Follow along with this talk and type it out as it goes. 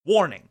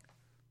Warning: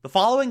 the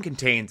following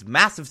contains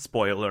massive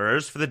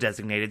spoilers for the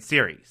designated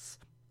series.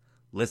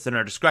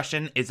 Listener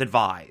discretion is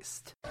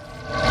advised.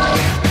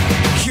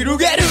 You're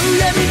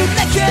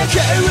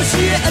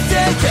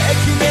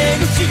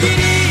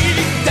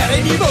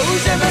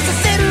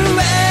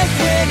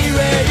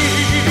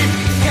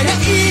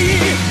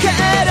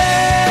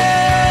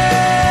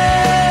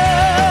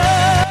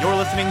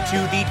listening to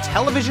the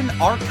Television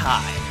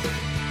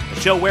Archive, a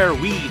show where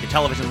we, the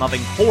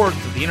television-loving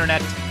hordes of the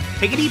internet,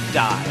 take a deep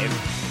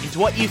dive into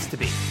what used to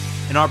be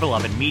in our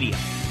beloved media.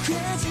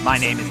 My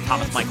name is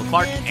Thomas Michael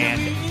Clark, and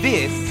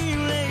this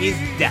is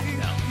Death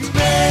Note.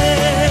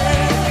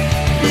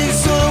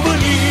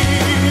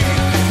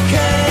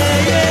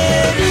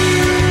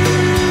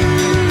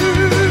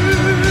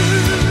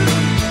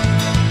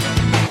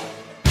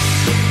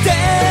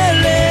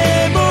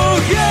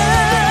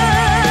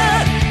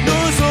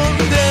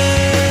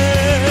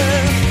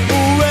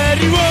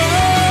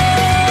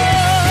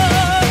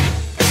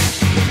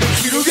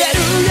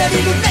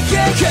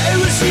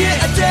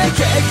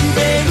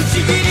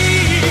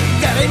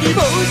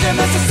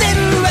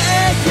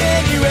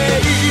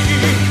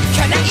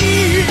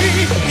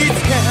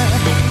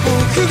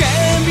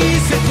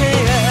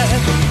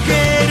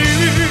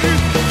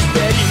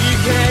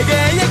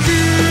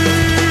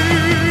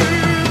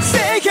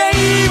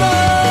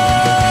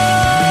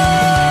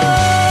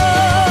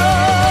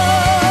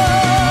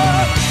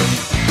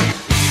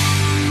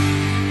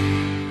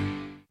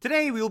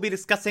 Today we will be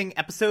discussing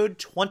episode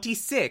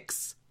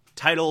 26,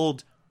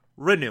 titled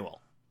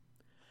Renewal.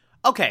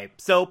 Okay,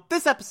 so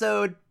this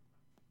episode,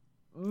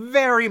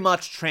 very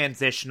much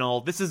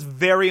transitional. This is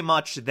very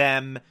much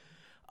them,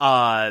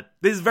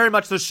 this is very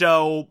much the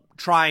show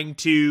trying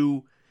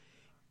to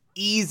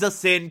ease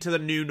us into the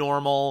new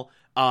normal,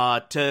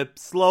 to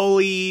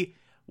slowly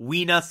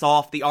wean us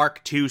off the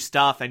Arc 2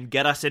 stuff and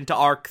get us into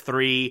Arc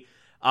 3.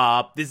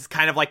 This is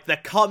kind of like the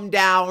come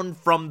down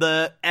from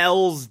the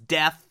L's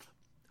death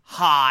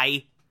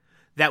high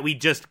that we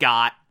just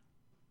got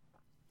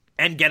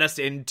and get us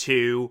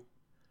into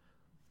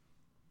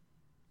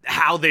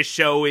how this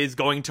show is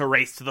going to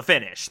race to the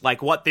finish,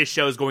 like what this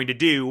show is going to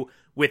do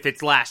with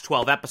its last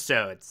 12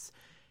 episodes.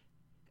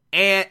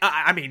 And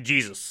I mean,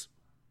 Jesus,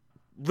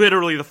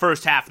 literally the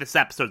first half of this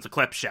episode's a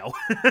clip show.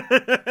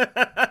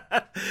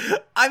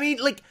 I mean,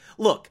 like,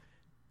 look,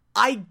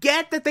 I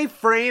get that they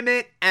frame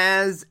it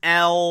as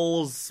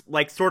L's,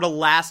 like, sort of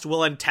last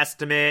will and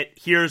testament.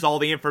 Here's all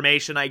the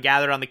information I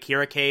gathered on the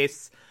Kira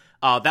case,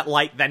 that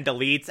Light then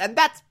deletes, and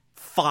that's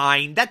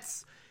fine.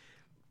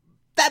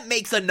 That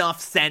makes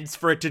enough sense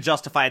for it to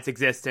justify its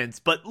existence,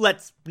 but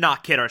let's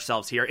not kid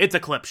ourselves here. It's a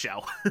clip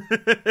show.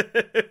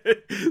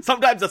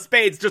 Sometimes a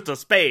spade's just a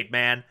spade,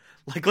 man.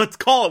 Like, let's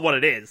call it what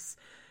it is.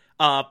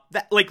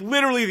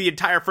 Literally the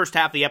entire first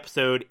half of the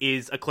episode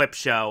is a clip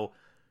show.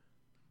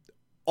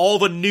 All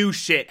the new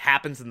shit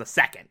happens in the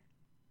second.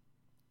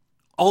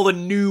 All the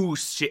new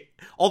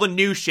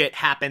shit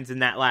happens in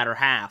that latter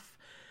half.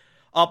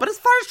 But as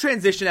far as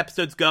transition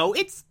episodes go,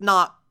 it's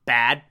not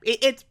bad.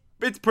 It's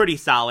pretty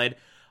solid.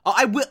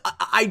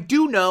 I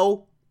do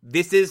know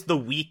this is the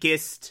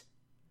weakest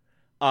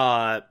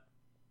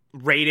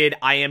rated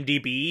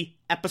IMDb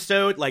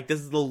episode. Like, this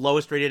is the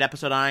lowest rated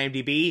episode on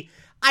IMDb.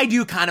 I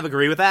do kind of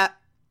agree with that.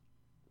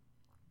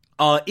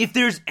 If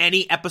there's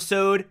any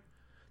episode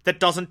that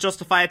doesn't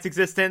justify its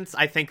existence,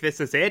 I think this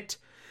is it.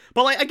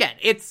 But, like, again,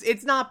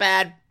 it's not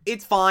bad.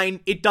 It's fine.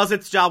 It does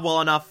its job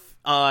well enough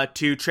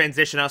to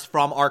transition us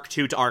from Arc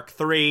 2 to Arc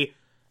 3.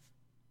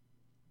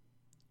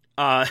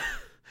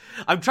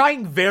 I'm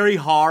trying very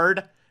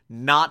hard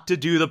not to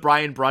do the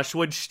Brian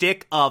Brushwood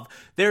shtick of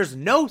there's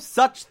no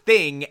such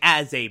thing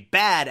as a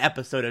bad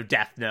episode of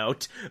Death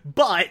Note,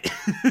 but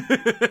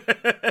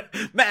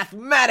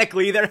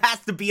mathematically there has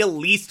to be a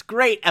least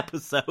great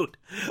episode.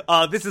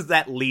 This is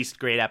that least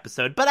great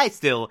episode, but I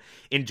still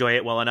enjoy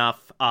it well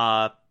enough.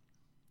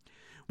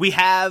 We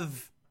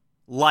have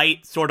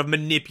Light sort of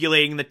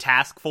manipulating the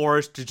task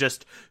force to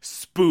just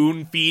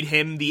spoon feed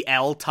him the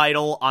L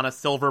title on a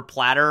silver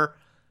platter.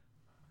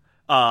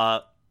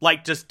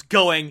 Like just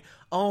going,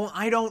 oh,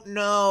 I don't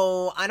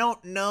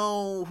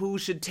know who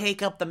should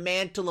take up the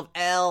mantle of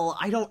L.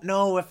 I don't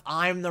know if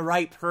I'm the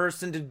right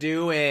person to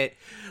do it.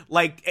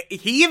 Like,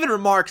 he even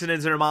remarks in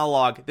his inner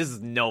monologue, this is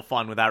no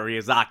fun without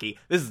Ryuzaki.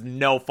 This is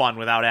no fun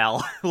without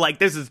L. Like,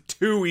 this is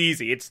too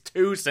easy. It's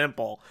too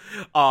simple.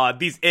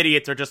 These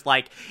idiots are just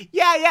like,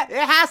 yeah,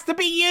 it has to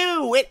be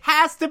you. It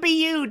has to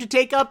be you to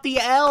take up the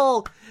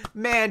L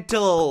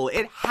mantle.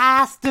 It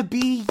has to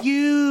be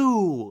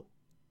you.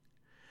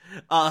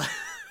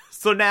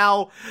 So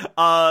now,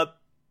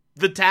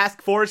 the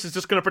task force is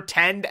just gonna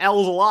pretend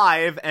L's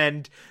alive,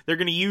 and they're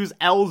gonna use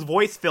L's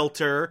voice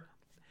filter,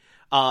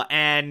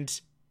 and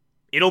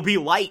it'll be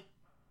Light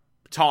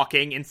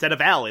talking instead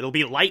of L. It'll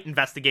be Light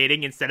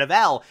investigating instead of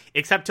L,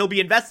 except he'll be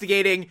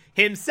investigating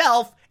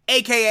himself,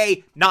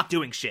 aka not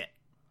doing shit.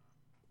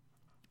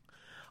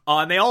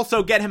 And they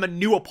also get him a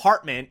new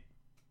apartment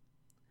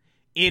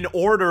in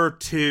order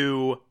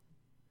to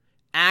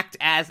act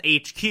as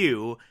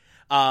HQ,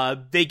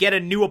 they get a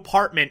new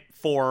apartment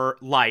for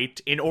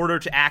Light in order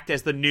to act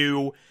as the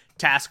new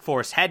task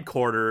force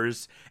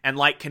headquarters, and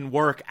Light can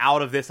work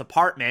out of this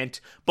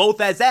apartment, both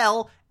as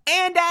El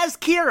and as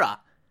Kira.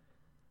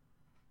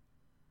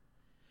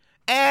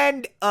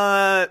 And,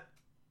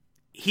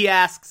 he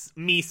asks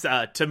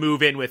Misa to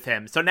move in with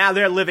him. So now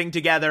they're living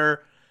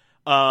together,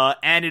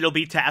 and it'll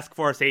be Task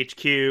Force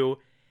HQ.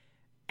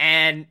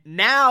 And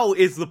now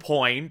is the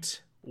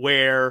point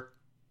where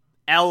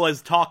El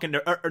is talking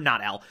to, or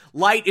not El,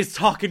 Light is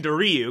talking to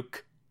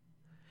Ryuk.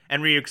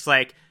 And Ryuk's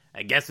like,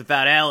 I guess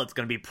without El, it's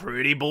gonna be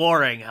pretty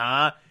boring,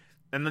 huh?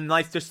 And then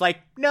Light's just like,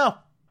 no.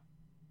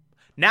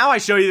 Now I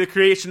show you the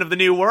creation of the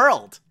new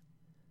world.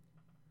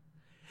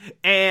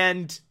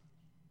 And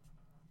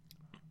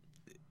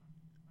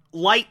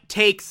Light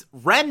takes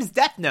Rem's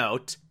Death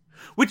Note,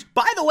 which,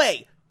 by the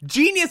way,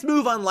 genius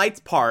move on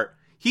Light's part.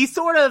 He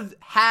sort of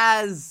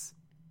has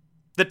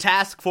the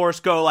task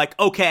force go like,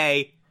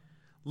 okay,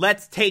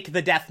 let's take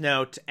the Death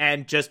Note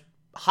and just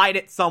hide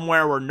it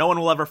somewhere where no one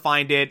will ever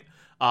find it.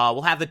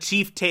 We'll have the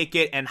chief take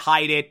it and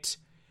hide it,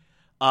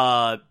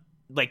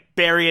 like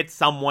bury it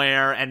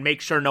somewhere and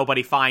make sure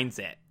nobody finds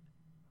it.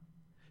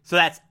 So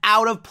that's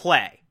out of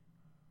play.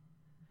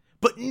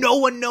 But no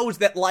one knows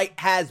that Light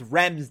has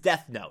Rem's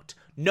Death Note.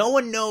 No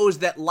one knows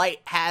that Light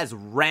has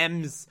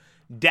Rem's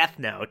Death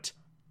Note.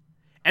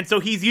 And so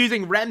he's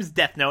using Rem's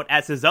Death Note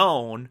as his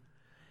own,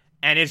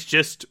 and it's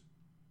just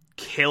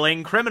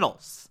killing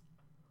criminals.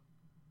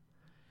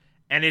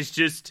 And it's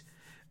just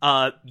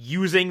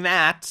using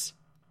that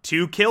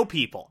to kill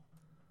people.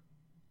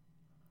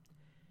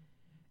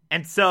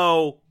 And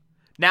so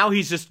now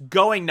he's just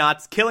going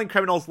nuts, killing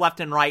criminals left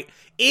and right,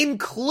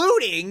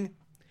 including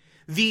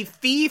the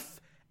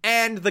thief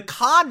and the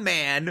con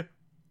man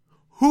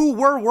who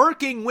were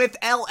working with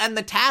El and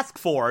the task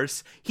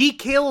force. He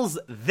kills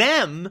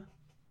them.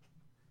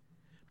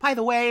 By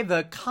the way,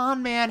 the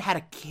con man had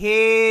a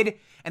kid,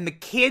 and the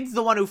kid's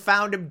the one who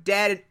found him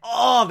dead, and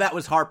oh, that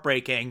was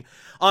heartbreaking.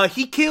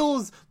 He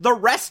kills the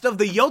rest of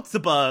the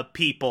Yotsuba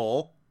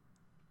people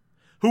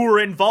who were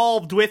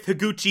involved with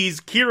Higuchi's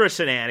Kira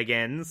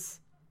shenanigans.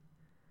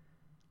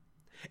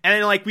 And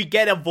then, like, we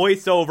get a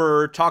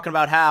voiceover talking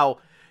about how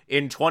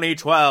in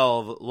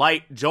 2012,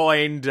 Light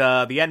joined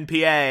the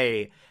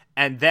NPA,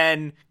 and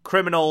then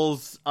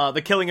criminals,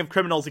 the killing of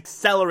criminals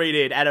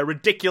accelerated at a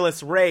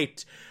ridiculous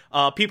rate.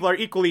 People are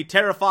equally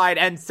terrified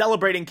and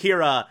celebrating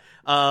Kira.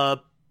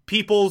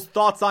 People's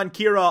thoughts on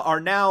Kira are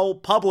now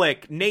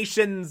public.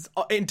 Nations,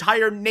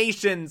 entire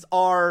nations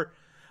are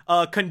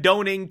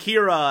condoning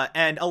Kira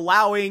and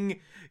allowing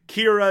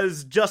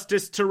Kira's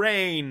justice to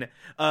reign.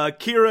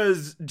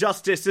 Kira's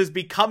justice is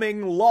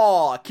becoming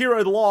law.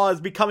 Kira's law is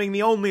becoming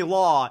the only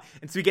law.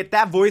 And so we get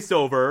that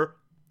voiceover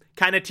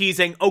kind of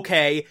teasing,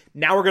 okay,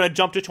 now we're going to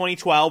jump to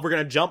 2012. We're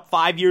going to jump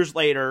 5 years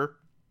later.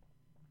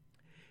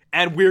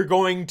 And we're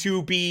going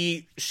to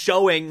be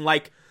showing,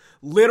 like,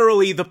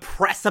 literally the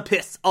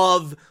precipice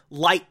of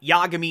Light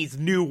Yagami's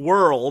new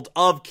world,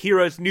 of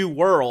Kira's new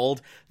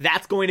world.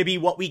 That's going to be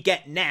what we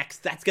get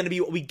next. That's going to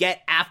be what we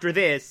get after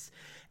this.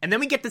 And then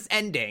we get this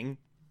ending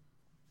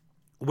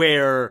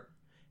where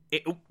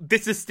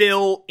this is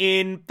still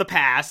in the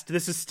past.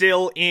 This is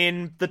still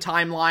in the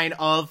timeline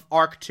of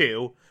Arc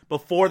 2,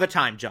 before the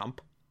time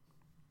jump.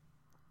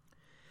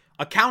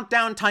 A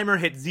countdown timer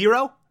hits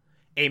 0.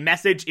 A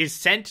message is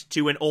sent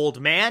to an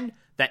old man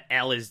that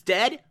El is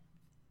dead.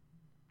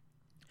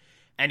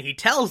 And he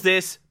tells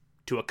this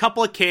to a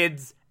couple of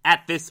kids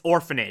at this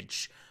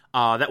orphanage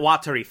that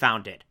Watari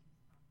founded.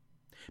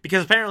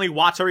 Because apparently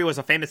Watari was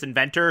a famous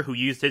inventor who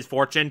used his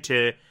fortune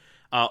to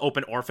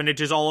open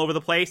orphanages all over the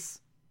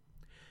place.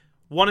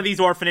 One of these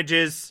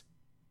orphanages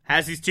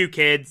has these two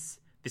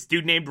kids. This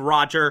dude named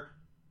Roger.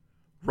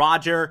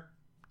 Roger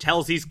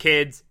tells these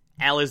kids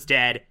El is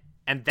dead.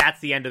 And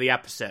that's the end of the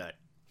episode.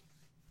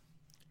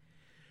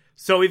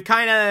 So we've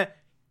got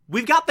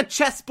the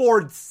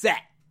chessboard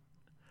set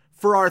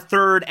for our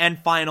third and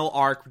final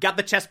arc. We've got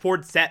the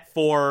chessboard set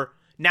for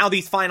now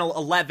these final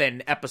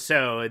 11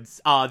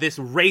 episodes, this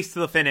race to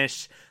the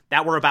finish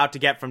that we're about to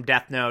get from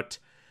Death Note.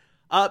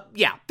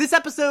 Yeah, this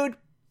episode,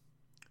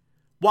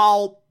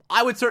 while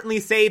I would certainly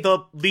say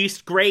the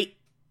least great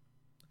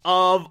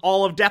of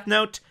all of Death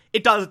Note,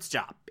 it does its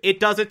job. It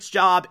does its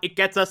job. It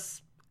gets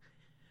us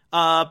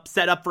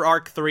set up for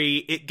Arc 3.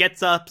 It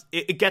gets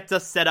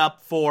us set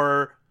up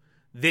for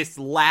this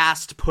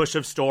last push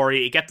of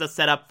story. It gets us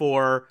set up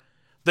for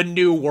the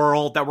new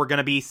world that we're going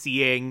to be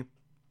seeing.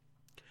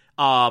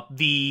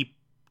 The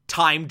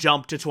time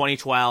jump to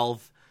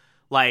 2012.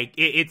 Like,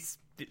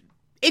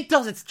 it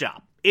does its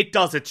job. It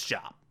does its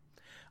job.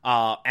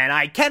 And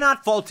I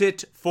cannot fault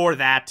it for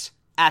that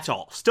at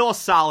all. Still a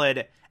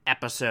solid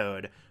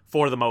episode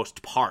for the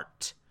most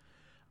part.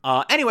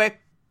 Anyway,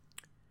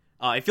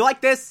 if you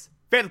like this,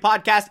 favorite the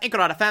podcast,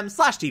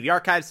 anchor.fm/TV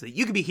archives, so that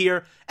you can be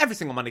here every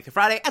single Monday through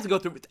Friday as I go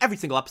through every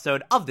single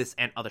episode of this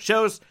and other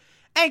shows.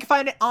 And you can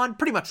find it on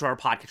pretty much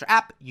whatever podcast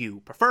app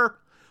you prefer.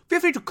 Feel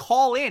free to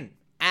call in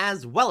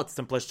as well. It's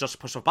simplest, just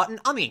push a button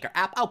on the Anchor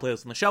app. I'll play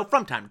those on the show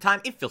from time to time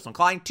if you feel so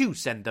inclined to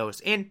send those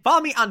in. Follow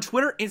me on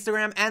Twitter,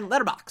 Instagram, and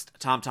Letterboxd,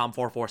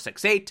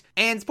 TomTom4468,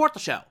 and support the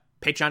show.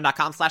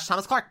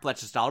 Patreon.com/Thomas Clark. Pledge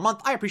just $1 a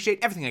month. I appreciate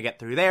everything I get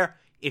through there.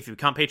 If you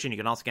become patron, you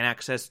can also get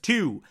access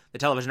to the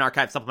Television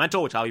Archive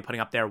Supplemental, which I'll be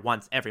putting up there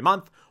once every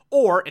month.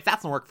 Or, if that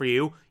doesn't work for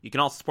you, you can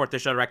also support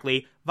this show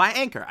directly via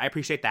Anchor. I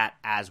appreciate that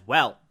as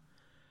well.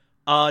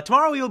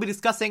 Tomorrow we will be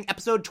discussing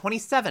episode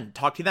 27.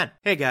 Talk to you then.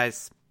 Hey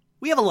guys,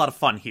 we have a lot of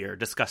fun here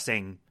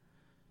discussing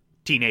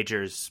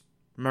teenagers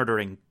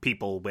murdering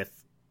people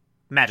with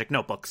magic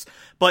notebooks.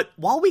 But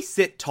while we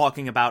sit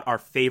talking about our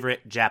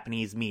favorite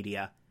Japanese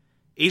media,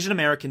 Asian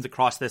Americans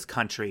across this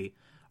country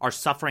are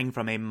suffering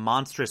from a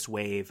monstrous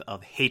wave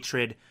of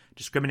hatred,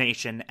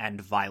 discrimination, and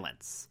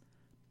violence.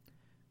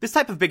 This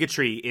type of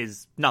bigotry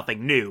is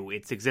nothing new.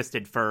 It's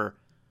existed for,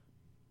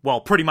 well,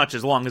 pretty much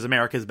as long as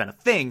America's been a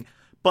thing,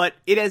 but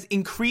it has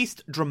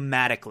increased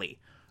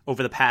dramatically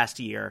over the past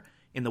year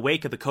in the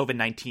wake of the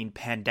COVID-19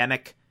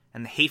 pandemic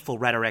and the hateful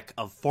rhetoric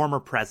of former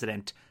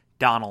President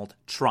Donald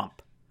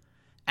Trump.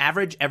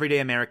 Average, everyday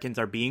Americans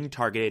are being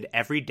targeted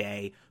every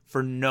day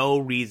for no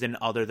reason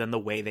other than the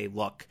way they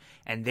look,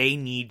 and they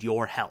need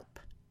your help.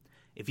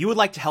 If you would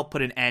like to help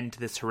put an end to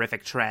this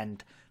horrific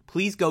trend,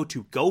 please go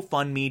to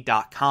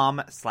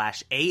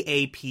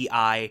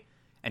GoFundMe.com/AAPI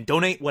and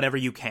donate whatever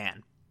you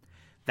can.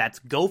 That's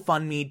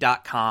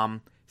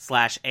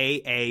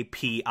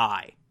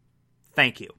GoFundMe.com/AAPI. Thank you.